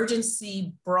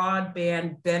emergency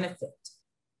broadband benefit.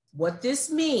 What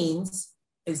this means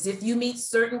is if you meet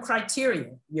certain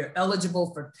criteria, you're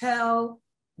eligible for Pell,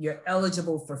 you're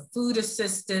eligible for food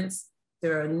assistance,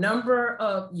 there are a number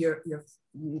of, you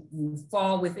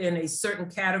fall within a certain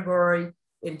category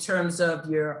in terms of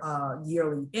your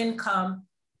yearly income,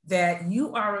 that you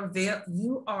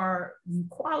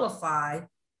qualify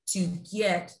to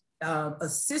get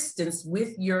assistance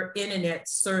with your internet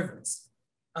service.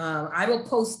 I will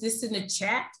post this in the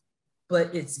chat,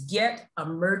 but it's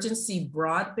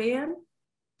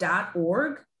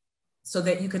getemergencybroadband.org so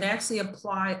that you can actually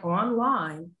apply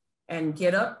online and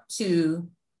get up to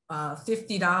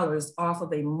 $50 off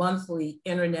of a monthly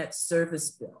internet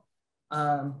service bill.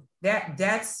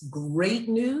 That's great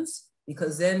news,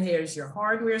 because then here's your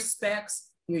hardware specs,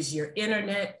 here's your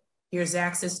internet, here's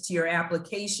access to your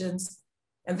applications.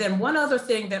 And then one other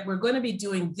thing that we're going to be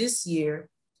doing this year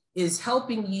is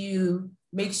helping you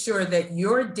make sure that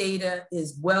your data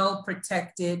is well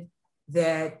protected,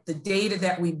 that the data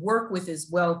that we work with is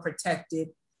well protected.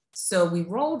 So we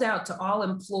rolled out to all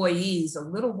employees a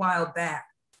little while back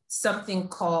something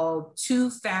called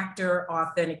two-factor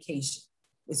authentication.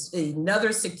 It's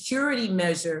another security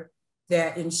measure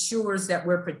that ensures that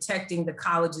we're protecting the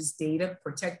college's data,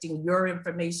 protecting your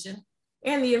information,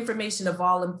 and the information of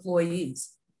all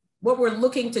employees. What we're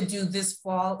looking to do this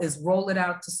fall is roll it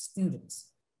out to students.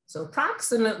 So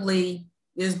approximately,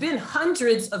 there's been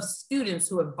hundreds of students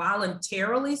who have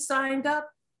voluntarily signed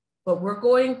up, but we're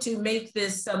going to make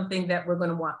this something that we're going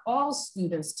to want all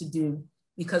students to do,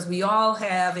 because we all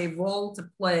have a role to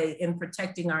play in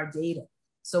protecting our data.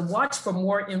 So watch for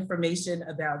more information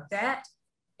about that.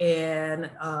 And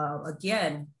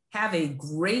again, have a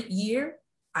great year.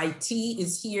 IT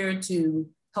is here to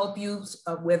help you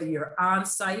whether you're on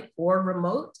site or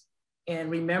remote.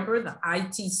 And remember, the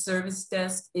IT service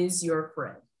desk is your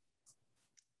friend.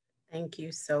 Thank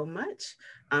you so much.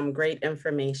 Great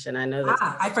information. I know that.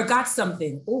 I forgot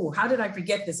something. Oh, how did I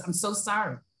forget this? I'm so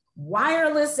sorry.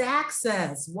 Wireless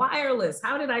access, wireless.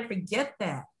 How did I forget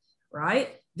that,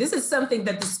 right? This is something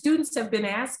that the students have been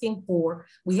asking for.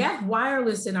 We have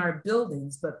wireless in our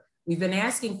buildings, but we've been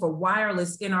asking for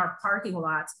wireless in our parking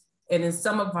lots and in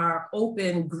some of our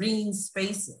open green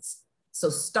spaces. So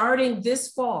starting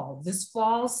this fall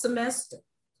semester,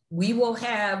 we will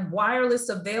have wireless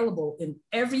available in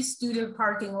every student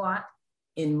parking lot,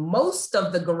 in most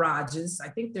of the garages. I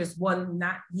think there's one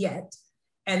not yet.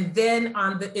 And then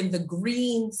in the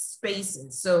green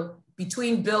spaces. So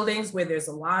between buildings where there's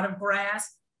a lot of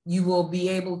grass, you will be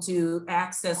able to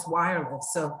access wireless.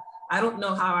 So I don't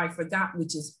know how I forgot,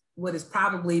 which is what is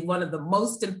probably one of the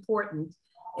most important.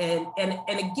 And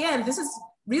again, this is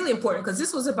really important because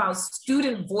this was about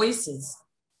student voices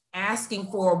asking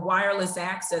for wireless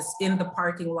access in the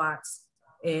parking lots.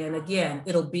 And again,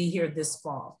 it'll be here this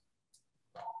fall.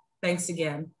 Thanks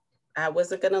again. I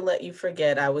wasn't going to let you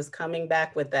forget. I was coming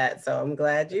back with that. So I'm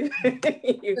glad you,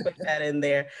 you put that in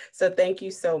there. So thank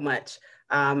you so much.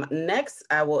 Next,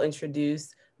 I will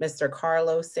introduce Mr.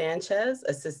 Carlos Sanchez,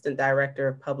 Assistant Director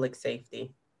of Public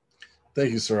Safety.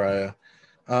 Thank you, Soraya.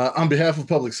 On behalf of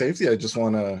Public Safety, I just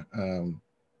want to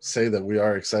say that we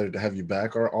are excited to have you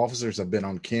back. Our officers have been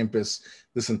on campus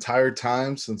this entire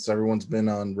time since everyone's been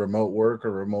on remote work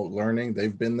or remote learning.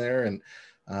 They've been there, and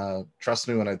trust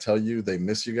me when I tell you they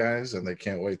miss you guys and they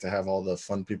can't wait to have all the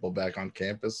fun people back on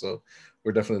campus. So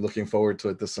we're definitely looking forward to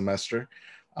it this semester.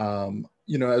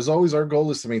 You know, as always, our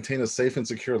goal is to maintain a safe and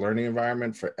secure learning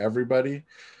environment for everybody.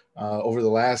 Over the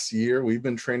last year, we've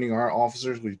been training our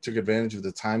officers. We took advantage of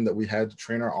the time that we had to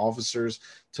train our officers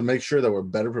to make sure that we're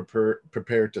better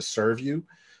prepared to serve you.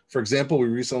 For example, we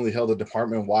recently held a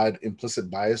department-wide implicit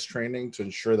bias training to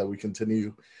ensure that we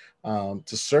continue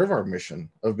to serve our mission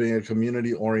of being a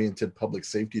community-oriented public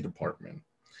safety department.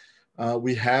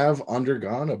 We have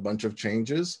undergone a bunch of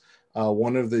changes.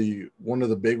 One of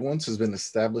the big ones has been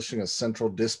establishing a central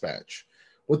dispatch.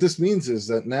 What this means is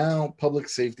that now public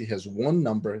safety has one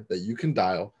number that you can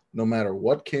dial no matter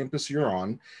what campus you're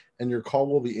on, and your call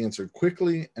will be answered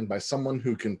quickly and by someone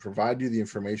who can provide you the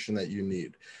information that you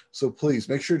need. So please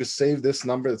make sure to save this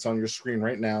number that's on your screen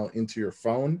right now into your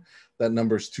phone. That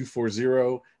number is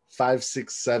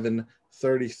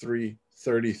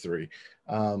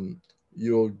 240-567-3333.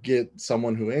 You'll get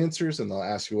someone who answers and they'll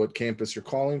ask you what campus you're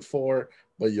calling for,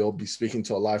 but you'll be speaking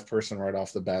to a live person right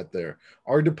off the bat there.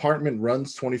 Our department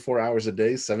runs 24 hours a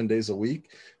day, 7 days a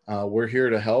week. We're here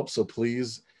to help, so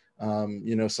please,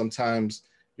 you know, sometimes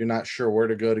you're not sure where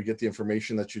to go to get the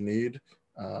information that you need.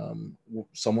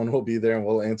 Someone will be there and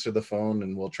we'll answer the phone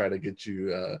and we'll try to get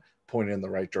you pointed in the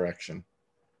right direction.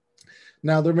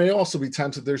 Now, there may also be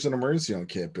times that there's an emergency on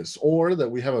campus or that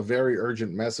we have a very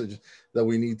urgent message that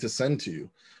we need to send to you.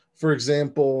 For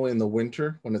example, in the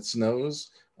winter when it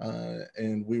snows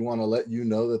and we want to let you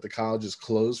know that the college is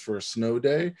closed for a snow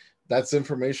day, that's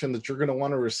information that you're going to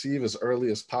want to receive as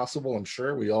early as possible. I'm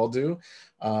sure we all do.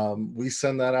 We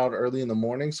send that out early in the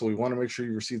morning, so we want to make sure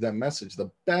you receive that message.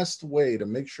 The best way to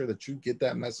make sure that you get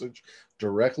that message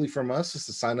directly from us is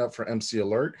to sign up for MC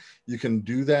Alert. You can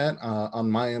do that on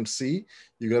MyMC.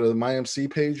 You go to the MyMC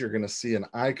page, you're going to see an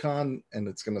icon, and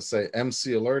it's going to say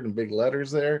MC Alert in big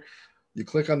letters there. You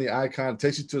click on the icon, it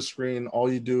takes you to a screen.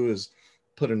 All you do is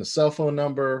put in a cell phone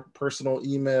number, personal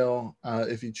email,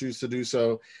 if you choose to do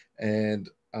so, and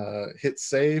hit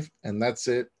save, and that's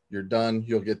it. You're done.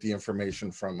 You'll get the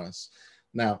information from us.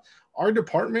 Now, our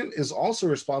department is also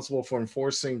responsible for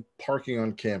enforcing parking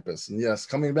on campus. And yes,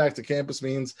 coming back to campus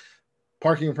means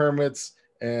parking permits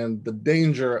and the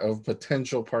danger of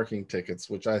potential parking tickets,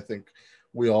 which I think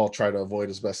we all try to avoid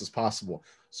as best as possible.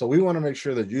 So we want to make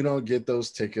sure that you don't get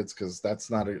those tickets because that's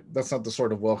not the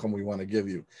sort of welcome we want to give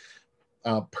you.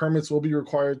 Permits will be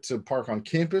required to park on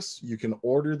campus. You can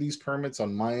order these permits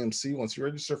on MyMC. Once you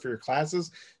register for your classes,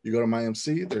 you go to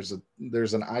MyMC.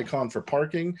 There's an icon for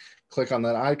parking. Click on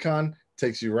that icon,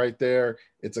 takes you right there.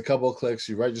 It's a couple of clicks,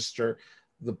 you register.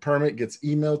 The permit gets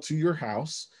emailed to your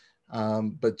house,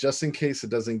 but just in case it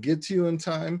doesn't get to you in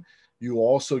time, You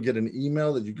also get an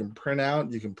email that you can print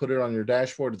out. You can put it on your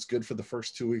dashboard. It's good for the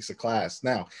first 2 weeks of class.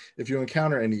 Now, if you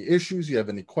encounter any issues, you have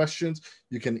any questions,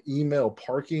 you can email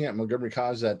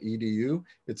parking@montgomerycollege.edu.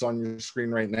 It's on your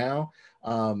screen right now.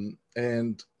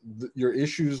 And your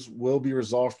issues will be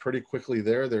resolved pretty quickly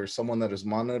there. There's someone that is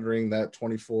monitoring that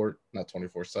not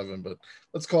 24/7, but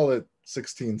let's call it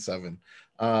 16/7.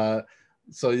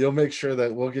 So you'll make sure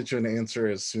that we'll get you an answer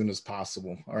as soon as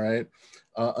possible. All right.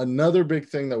 Another big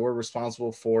thing that we're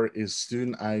responsible for is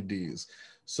student IDs.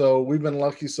 So we've been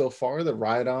lucky so far that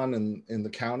ride-on in the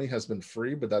county has been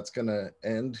free, but that's going to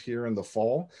end here in the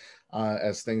fall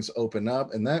as things open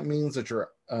up. And that means that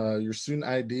your student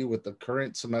ID with the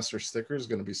current semester sticker is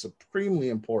going to be supremely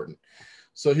important.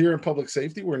 So here in public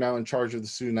safety, we're now in charge of the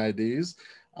student IDs,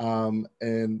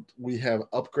 and we have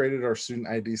upgraded our student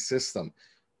ID system.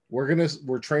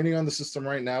 We're training on the system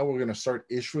right now. We're going to start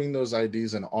issuing those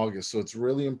IDs in August. So it's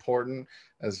really important,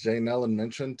 as Jay Nellen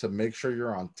mentioned, to make sure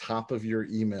you're on top of your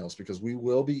emails, because we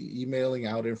will be emailing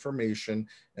out information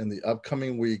in the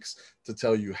upcoming weeks to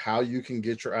tell you how you can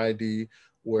get your ID,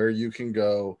 where you can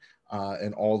go,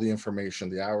 and all the information,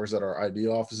 the hours that our ID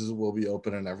offices will be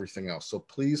open and everything else. So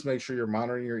please make sure you're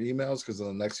monitoring your emails, because in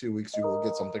the next few weeks, you will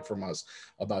get something from us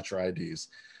about your IDs.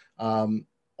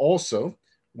 Also,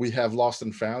 we have lost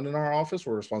and found in our office.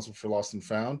 We're responsible for lost and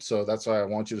found. So that's why I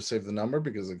want you to save the number,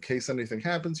 because in case anything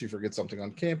happens, you forget something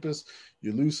on campus,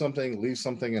 you lose something, leave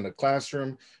something in a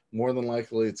classroom, more than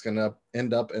likely it's going to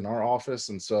end up in our office.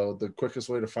 And so the quickest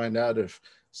way to find out if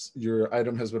your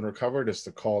item has been recovered is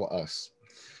to call us.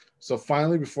 So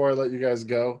finally, before I let you guys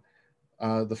go,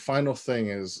 the final thing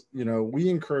is, we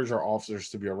encourage our officers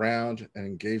to be around and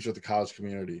engage with the college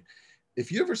community. If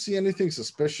you ever see anything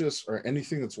suspicious or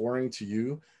anything that's worrying to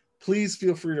you, please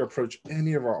feel free to approach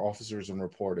any of our officers and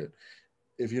report it.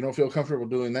 If you don't feel comfortable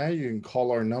doing that, you can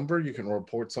call our number. You can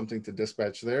report something to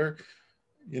dispatch there.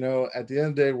 At the end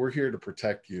of the day, we're here to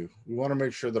protect you. We want to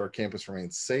make sure that our campus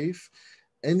remains safe.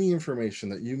 Any information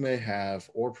that you may have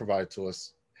or provide to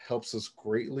us helps us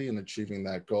greatly in achieving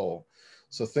that goal.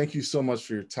 So thank you so much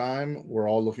for your time. We're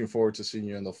all looking forward to seeing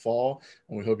you in the fall,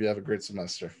 and we hope you have a great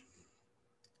semester.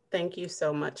 Thank you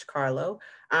so much, Carlo.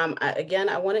 Again,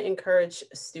 I want to encourage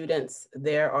students.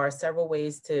 There are several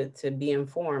ways to be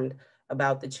informed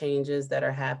about the changes that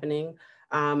are happening.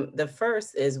 The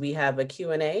first is we have a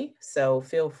Q&A, so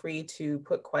feel free to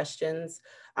put questions.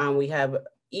 We have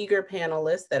eager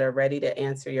panelists that are ready to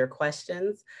answer your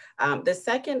questions. The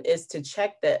second is to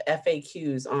check the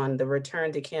FAQs on the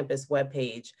Return to Campus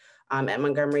webpage at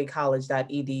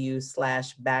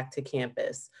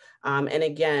montgomerycollege.edu/back-to-campus. And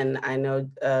again, I know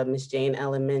Ms. Jane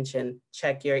Ellen mentioned,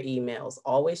 check your emails.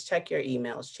 Always check your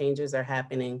emails. Changes are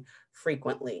happening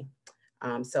frequently.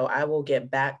 So I will get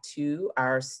back to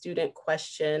our student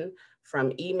question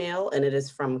from email, and it is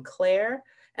from Claire.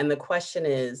 And the question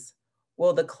is,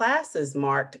 will the classes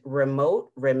marked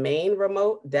remote remain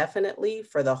remote definitely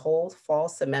for the whole fall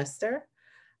semester?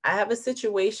 I have a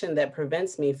situation that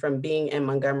prevents me from being in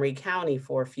Montgomery County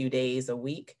for a few days a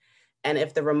week. And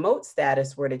if the remote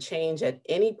status were to change at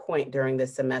any point during the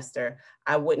semester,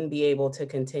 I wouldn't be able to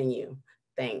continue.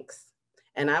 Thanks.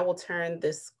 And I will turn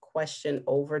this question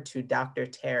over to Dr.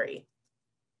 Terry.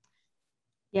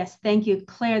 Yes, thank you,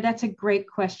 Claire. That's a great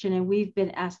question. And we've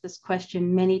been asked this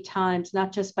question many times,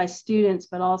 not just by students,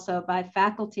 but also by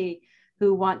faculty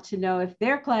who want to know if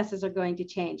their classes are going to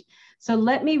change. So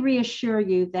let me reassure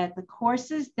you that the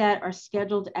courses that are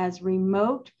scheduled as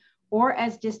remote or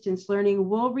as distance learning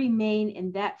will remain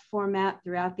in that format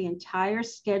throughout the entire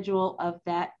schedule of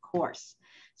that course.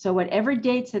 So whatever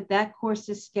dates that course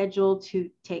is scheduled to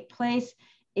take place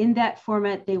in that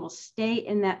format, they will stay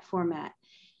in that format.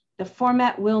 The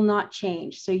format will not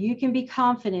change. So you can be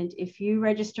confident if you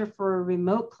register for a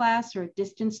remote class or a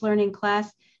distance learning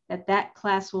class, that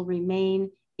class will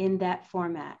remain in that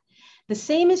format. The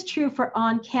same is true for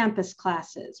on-campus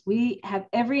classes. We have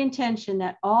every intention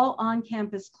that all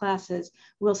on-campus classes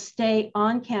will stay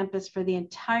on campus for the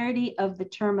entirety of the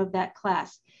term of that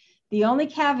class. The only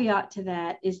caveat to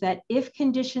that is that if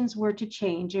conditions were to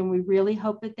change, and we really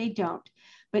hope that they don't,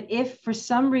 but if for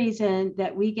some reason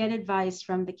that we get advice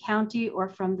from the county or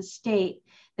from the state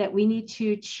that we need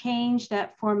to change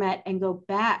that format and go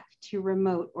back to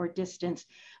remote or distance,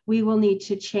 we will need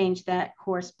to change that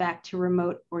course back to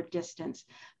remote or distance.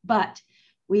 But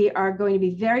we are going to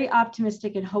be very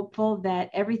optimistic and hopeful that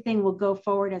everything will go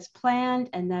forward as planned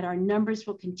and that our numbers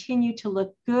will continue to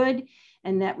look good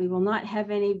and that we will not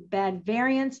have any bad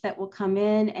variants that will come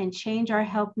in and change our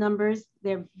health numbers.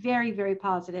 They're very, very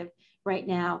positive right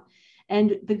now.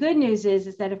 And the good news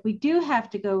is that if we do have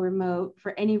to go remote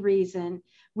for any reason,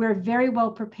 we're very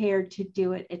well prepared to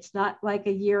do it. It's not like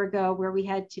a year ago where we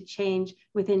had to change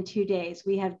within 2 days.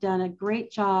 We have done a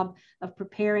great job of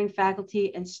preparing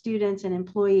faculty and students and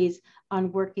employees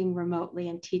on working remotely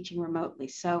and teaching remotely.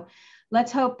 So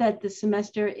let's hope that the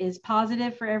semester is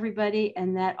positive for everybody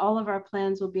and that all of our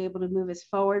plans will be able to move us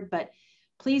forward. But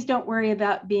please don't worry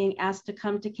about being asked to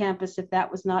come to campus if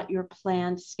that was not your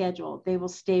planned schedule. They will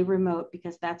stay remote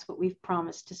because that's what we've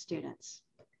promised to students.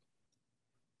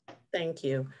 Thank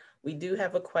you. We do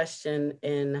have a question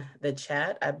in the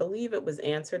chat. I believe it was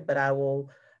answered, but I will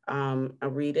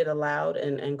read it aloud.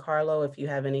 And Carlo, if you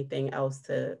have anything else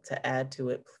to add to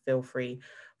it, feel free.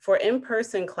 For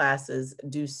in-person classes,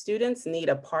 do students need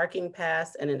a parking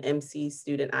pass and an MC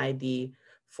student ID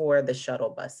for the shuttle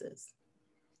buses?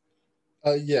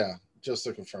 Yeah, just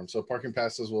to confirm. So parking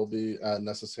passes will be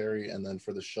necessary. And then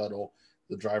for the shuttle,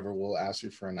 the driver will ask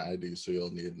you for an ID. So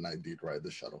you'll need an ID to ride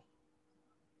the shuttle.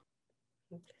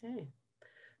 Okay.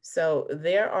 So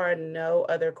there are no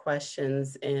other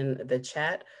questions in the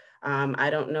chat. I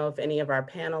don't know if any of our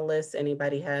panelists,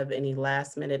 anybody have any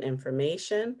last minute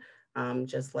information,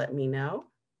 just let me know.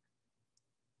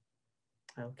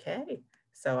 Okay,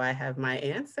 so I have my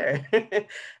answer.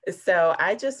 So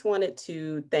I just wanted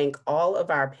to thank all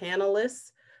of our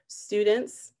panelists,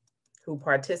 students who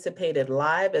participated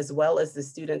live, as well as the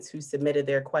students who submitted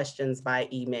their questions by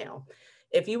email.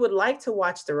 If you would like to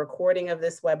watch the recording of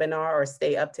this webinar or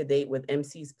stay up to date with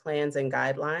MC's plans and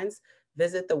guidelines,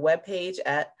 visit the webpage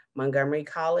at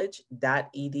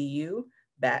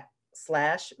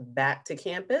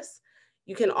montgomerycollege.edu/back-to-campus.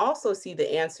 You can also see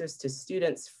the answers to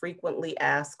students' frequently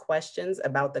asked questions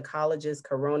about the college's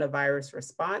coronavirus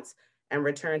response and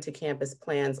return to campus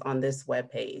plans on this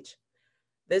webpage.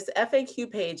 This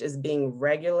FAQ page is being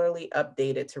regularly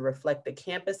updated to reflect the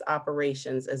campus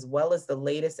operations as well as the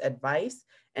latest advice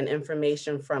and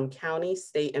information from county,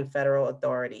 state, and federal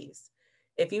authorities.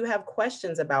 If you have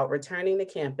questions about returning to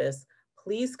campus,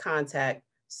 please contact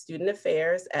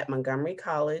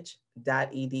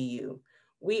studentaffairs@montgomerycollege.edu.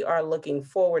 We are looking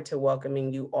forward to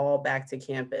welcoming you all back to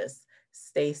campus.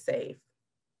 Stay safe.